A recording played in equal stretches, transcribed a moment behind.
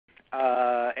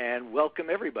And welcome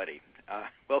everybody.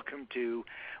 Welcome to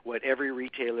what every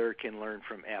retailer can learn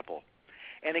from Apple.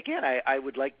 And again, I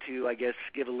would like to, I guess,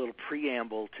 give a little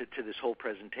preamble to this whole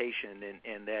presentation,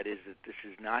 and that is that this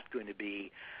is not going to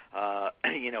be,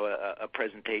 a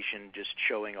presentation just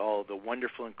showing all the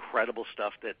wonderful, incredible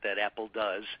stuff that Apple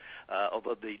does,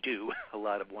 although they do a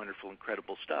lot of wonderful,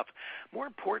 incredible stuff. More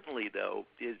importantly, though,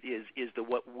 is the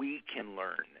what we can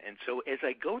learn. And so as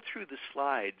I go through the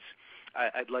slides,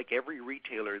 I'd like every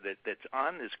retailer that's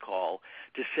on this call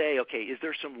to say, okay, is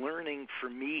there some learning for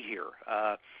me here?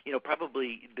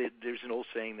 Probably there's an old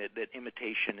saying that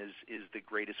imitation is the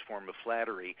greatest form of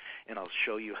flattery, and I'll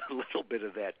show you a little bit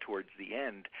of that towards the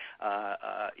end.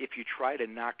 If you try to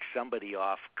knock somebody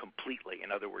off completely,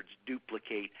 in other words,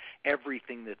 duplicate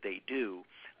everything that they do,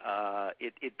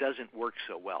 it doesn't work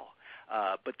so well.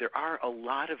 But there are a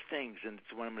lot of things, and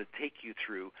it's what I'm going to take you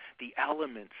through, the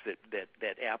elements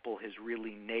that Apple has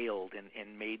really nailed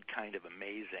and made kind of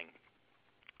amazing.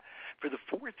 For the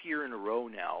fourth year in a row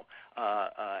now,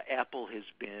 Apple has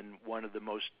been one of the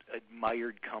most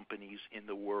admired companies in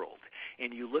the world.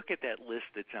 And you look at that list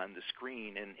that's on the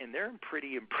screen, and they're a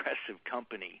pretty impressive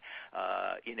company,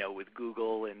 with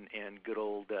Google and good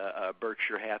old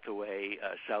Berkshire Hathaway,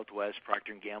 Southwest,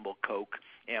 Procter & Gamble, Coke,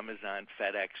 Amazon,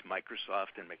 FedEx,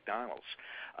 Microsoft, and McDonald's.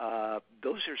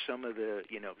 Those are some of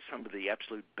the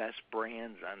absolute best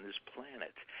brands on this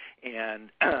planet. And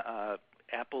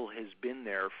Apple has been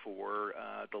there for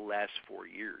the last 4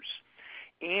 years.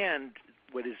 And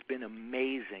what has been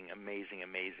amazing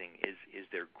is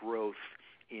their growth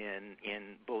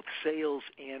in both sales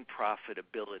and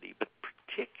profitability, but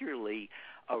particularly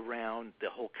around the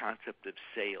whole concept of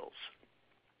sales.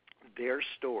 Their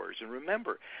stores, and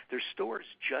remember, their stores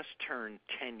just turned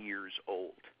 10 years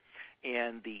old.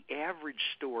 And the average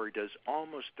store does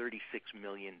almost $36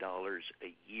 million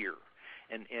a year.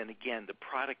 And again, the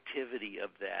productivity of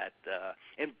that,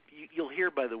 and you'll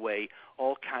hear, by the way,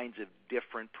 all kinds of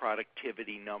different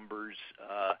productivity numbers.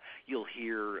 You'll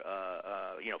hear,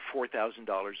 $4,000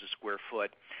 a square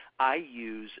foot. I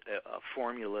use a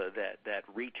formula that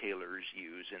retailers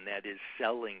use, and that is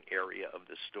selling area of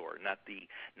the store, not the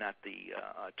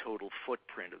total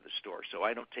footprint of the store. So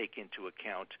I don't take into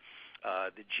account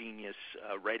the Genius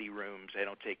ready rooms. I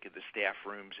don't take the staff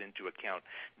rooms into account,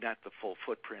 not the full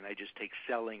footprint. I just take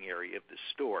selling area of the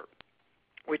store,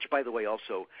 which, by the way,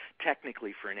 also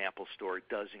technically for an Apple store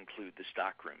does include the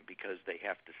stockroom because they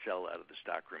have to sell out of the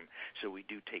stockroom. So we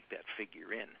do take that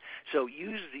figure in. So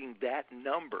using that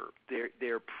number,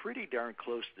 they're pretty darn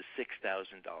close to $6,000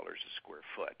 a square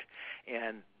foot.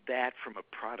 And that from a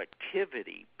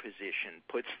productivity position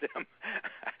puts them,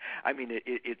 I mean,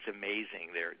 it's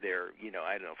amazing. They're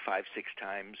 5-6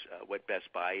 times what Best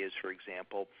Buy is, for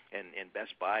example, and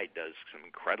Best Buy does some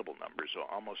incredible numbers, so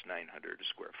almost $900 a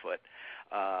square foot.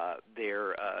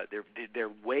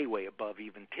 They're way above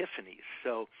even Tiffany's.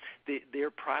 So their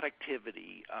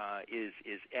productivity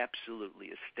is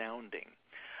absolutely astounding.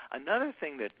 Another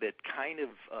thing that kind of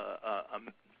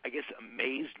I guess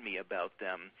amazed me about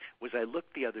them was I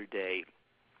looked the other day,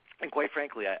 and quite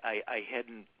frankly, I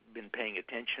hadn't been paying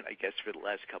attention, I guess, for the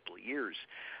last couple of years.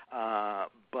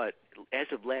 But as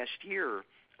of last year,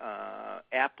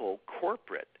 Apple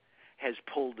corporate has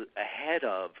pulled ahead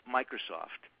of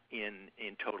Microsoft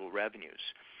in total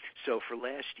revenues. So for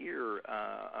last year,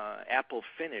 Apple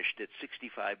finished at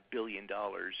 $65 billion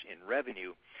in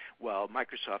revenue, while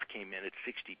Microsoft came in at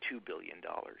 $62 billion.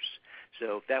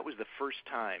 So that was the first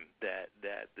time that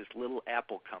this little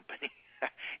Apple company,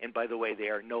 and by the way, they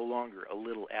are no longer a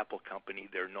little Apple company,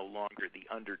 they're no longer the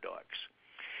underdogs.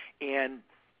 And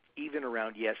even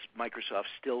around, yes, Microsoft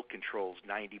still controls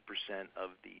 90%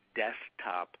 of the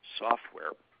desktop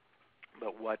software,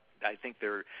 but what I think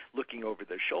they're looking over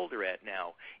their shoulder at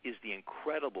now is the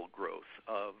incredible growth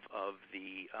of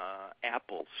the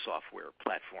Apple software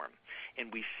platform.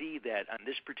 And we see that on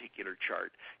this particular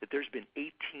chart that there's been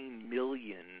 18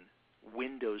 million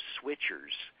Windows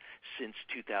switchers since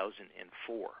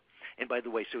 2004. And by the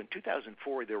way, so in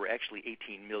 2004, there were actually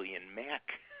 18 million Mac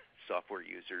software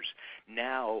users.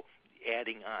 Now,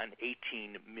 adding on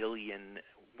 18 million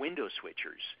Windows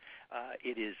switchers,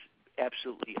 it is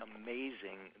absolutely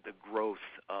amazing the growth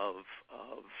of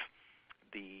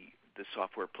the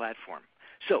software platform.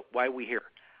 So why are we here?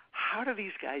 How do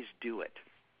these guys do it?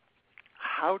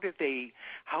 How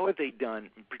have they done,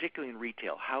 particularly in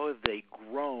retail, how have they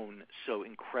grown so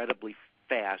incredibly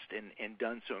fast and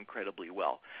done so incredibly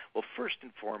well? Well, first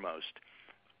and foremost,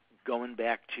 going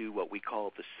back to what we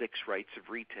call the 6 rights of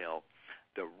retail,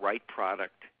 the right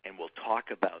product, and we'll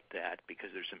talk about that because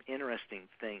there's some interesting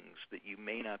things that you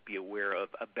may not be aware of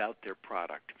about their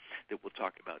product that we'll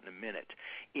talk about in a minute,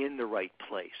 in the right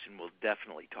place, and we'll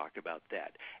definitely talk about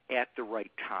that, at the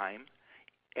right time,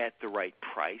 at the right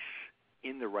price,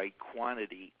 in the right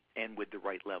quantity, and with the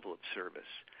right level of service.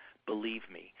 Believe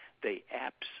me, they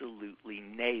absolutely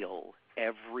nail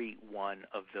every one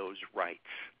of those rights.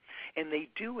 And they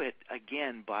do it,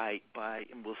 again, by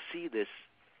and we'll see this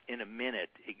in a minute,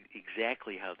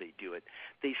 exactly how they do it.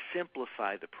 They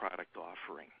simplify the product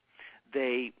offering.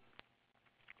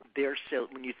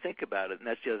 When you think about it, and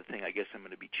that's the other thing I guess I'm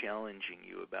going to be challenging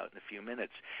you about in a few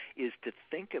minutes, is to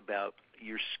think about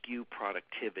your SKU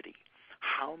productivity,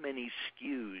 how many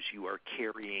SKUs you are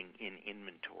carrying in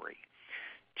inventory.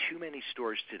 Too many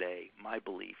stores today, my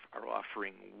belief, are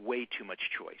offering way too much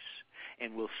choice.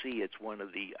 And we'll see it's one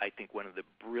of the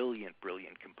brilliant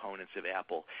components of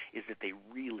Apple is that they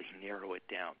really narrow it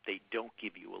down. They don't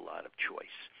give you a lot of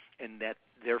choice. And that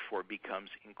therefore becomes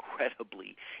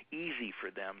incredibly easy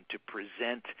for them to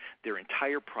present their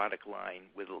entire product line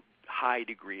with a high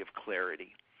degree of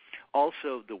clarity.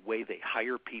 Also, the way they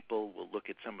hire people, we'll look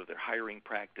at some of their hiring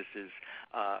practices.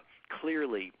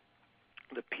 Clearly,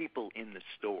 the people in the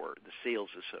store, the sales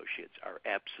associates, are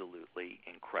absolutely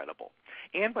incredible.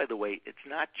 And by the way, it's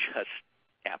not just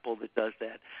Apple that does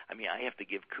that. I mean, I have to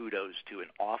give kudos to an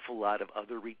awful lot of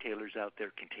other retailers out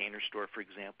there. Container Store, for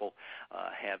example,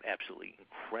 have absolutely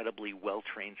incredibly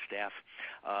well-trained staff.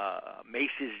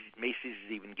 Macy's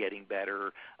is even getting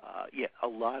better. A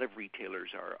lot of retailers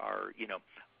are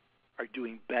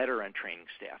doing better on training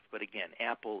staff. But again,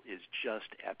 Apple is just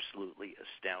absolutely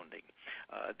astounding.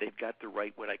 They've got the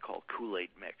right, what I call Kool-Aid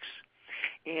mix.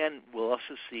 And we'll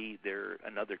also see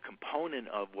another component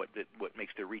of what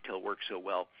makes their retail work so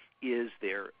well is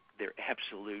their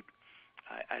absolute,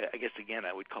 I guess again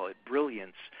I would call it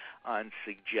brilliance on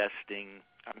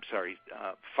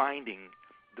finding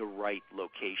the right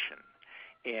location.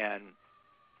 And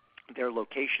their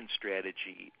location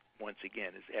strategy, once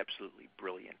again, is absolutely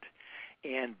brilliant.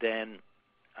 And then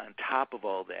on top of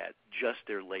all that, just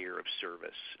their layer of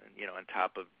service, and, on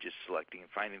top of just selecting and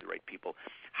finding the right people,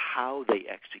 how they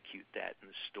execute that in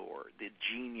the store, the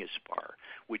Genius Bar,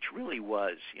 which really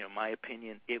was, my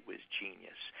opinion, it was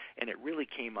genius. And it really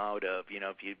came out of,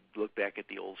 if you look back at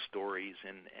the old stories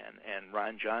and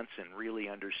Ron Johnson really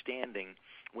understanding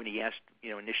when he asked,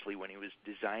 initially when he was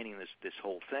designing this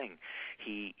whole thing,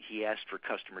 he asked for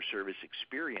customer service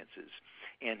experiences.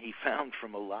 And he found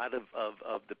from a lot of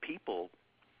the people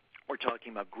we're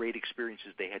talking about great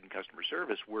experiences they had in customer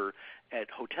service were at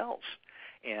hotels.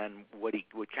 And what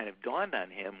kind of dawned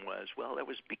on him was, well, that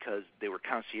was because they were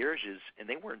concierges and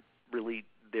they weren't really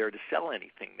there to sell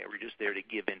anything. They were just there to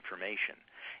give information,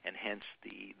 and hence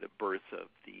the birth of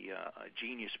the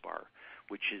Genius Bar,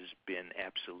 which has been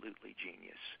absolutely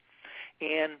genius.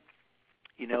 And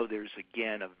there's,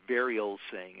 again, a very old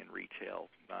saying in retail,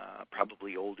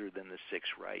 probably older than the six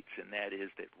rights, and that is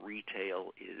that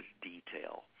retail is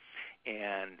detail.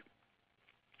 And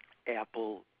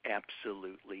Apple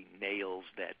absolutely nails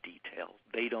that detail.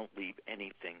 They don't leave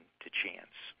anything to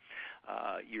chance.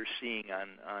 You're seeing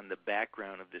on the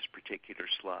background of this particular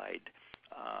slide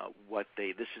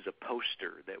this is a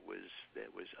poster that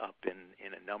was up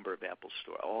in a number of Apple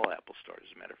stores, all Apple stores,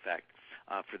 as a matter of fact,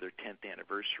 for their 10th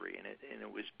anniversary, and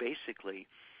it was basically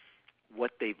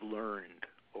what they've learned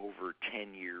over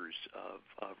 10 years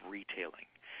of retailing.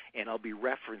 And I'll be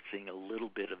referencing a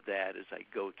little bit of that as I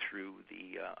go through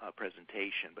the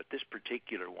presentation. But this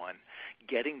particular one,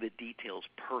 getting the details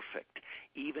perfect,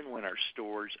 even when our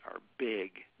stores are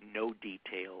big, no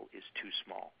detail is too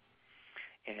small.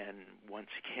 And once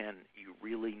again, you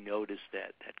really notice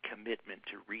that commitment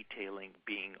to retailing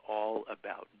being all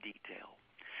about detail.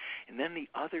 And then the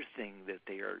other thing that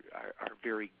they are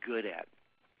very good at,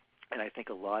 and I think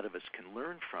a lot of us can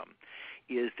learn from,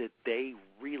 is that they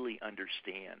really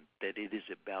understand that it is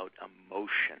about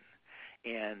emotion.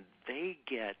 And they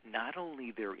get not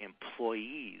only their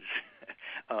employees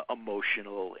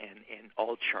emotional and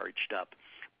all charged up,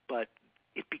 but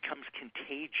it becomes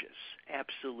contagious,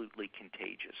 absolutely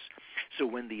contagious. So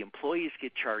when the employees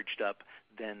get charged up,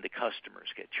 then the customers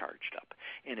get charged up.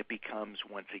 And it becomes,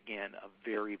 once again, a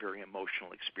very, very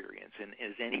emotional experience. And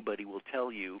as anybody will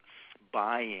tell you,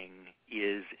 buying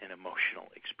is an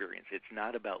emotional experience. It's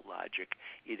not about logic.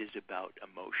 It is about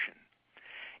emotion.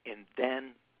 And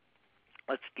then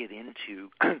let's get into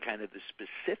kind of the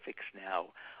specifics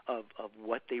now of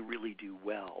what they really do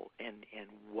well and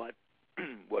what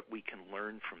we can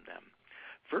learn from them.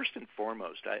 First and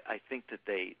foremost, I think that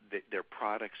their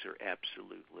products are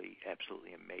absolutely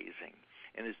absolutely amazing.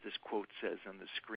 And as this quote says on the screen,